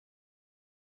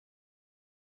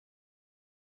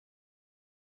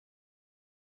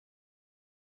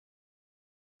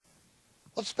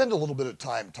Let's spend a little bit of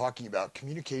time talking about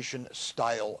communication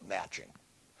style matching.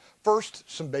 First,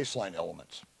 some baseline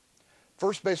elements.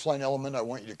 First baseline element I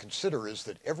want you to consider is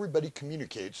that everybody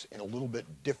communicates in a little bit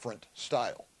different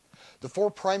style. The four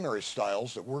primary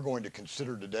styles that we're going to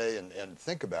consider today and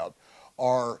think about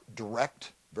are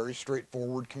direct, very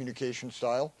straightforward communication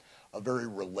style, a very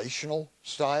relational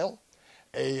style,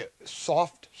 a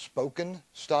soft-spoken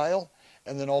style,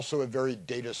 and then also a very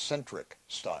data-centric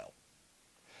style.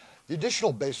 The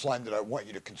additional baseline that I want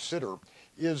you to consider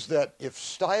is that if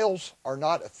styles are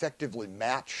not effectively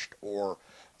matched, or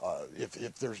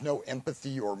if there's no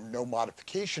empathy or no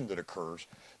modification that occurs,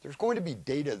 there's going to be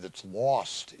data that's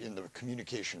lost in the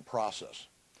communication process.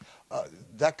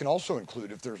 That can also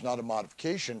include, if there's not a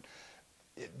modification,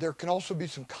 there can also be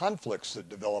some conflicts that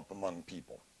develop among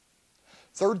people.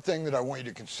 Third thing that I want you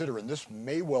to consider, and this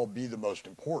may well be the most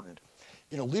important,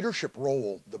 in a leadership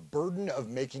role, the burden of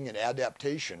making an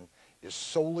adaptation is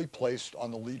solely placed on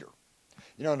the leader.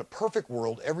 You know, in a perfect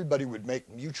world, everybody would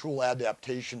make mutual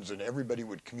adaptations and everybody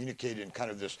would communicate in kind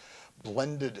of this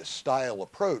blended style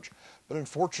approach. But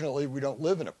unfortunately, we don't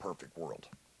live in a perfect world.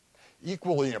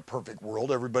 Equally, in a perfect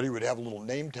world, everybody would have a little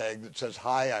name tag that says,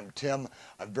 "Hi, I'm Tim.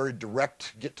 I'm very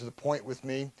direct. Get to the point with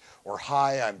me." Or,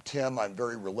 "Hi, I'm Tim. I'm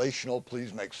very relational.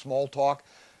 Please make small talk."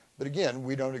 But again,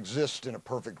 we don't exist in a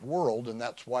perfect world, and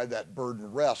that's why that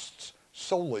burden rests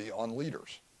solely on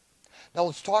leaders. Now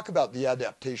let's talk about the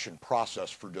adaptation process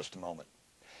for just a moment.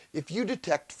 If you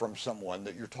detect from someone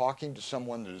that you're talking to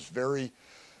someone that is very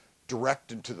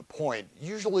direct and to the point,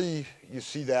 usually you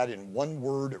see that in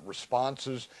one-word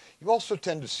responses. You also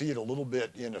tend to see it a little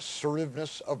bit in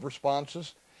assertiveness of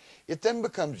responses. It then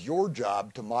becomes your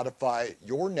job to modify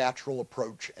your natural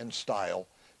approach and style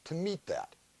to meet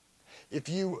that. If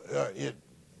you,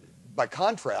 by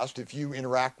contrast, if you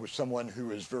interact with someone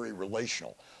who is very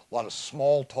relational, a lot of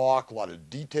small talk, a lot of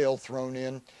detail thrown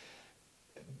in,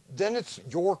 then it's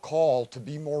your call to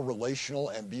be more relational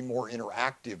and be more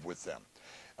interactive with them.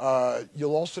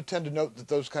 You'll also tend to note that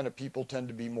those kind of people tend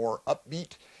to be more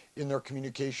upbeat in their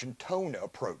communication tone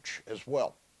approach as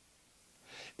well.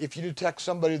 If you detect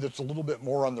somebody that's a little bit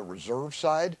more on the reserve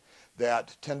side,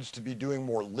 that tends to be doing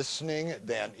more listening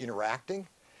than interacting,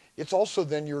 it's also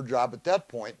then your job at that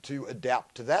point to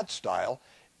adapt to that style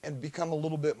and become a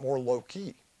little bit more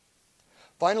low-key.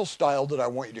 Final style that I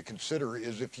want you to consider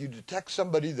is if you detect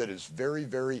somebody that is very,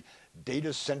 very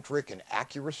data-centric and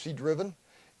accuracy-driven,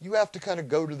 you have to kind of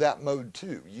go to that mode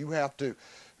too. You have to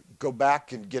go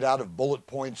back and get out of bullet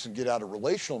points and get out of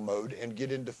relational mode and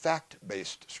get into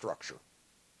fact-based structure.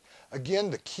 Again,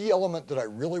 the key element that I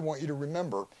really want you to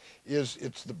remember is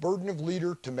it's the burden of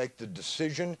leader to make the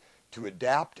decision to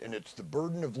adapt, and it's the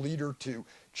burden of leader to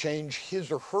change his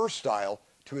or her style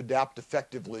to adapt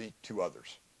effectively to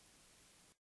others.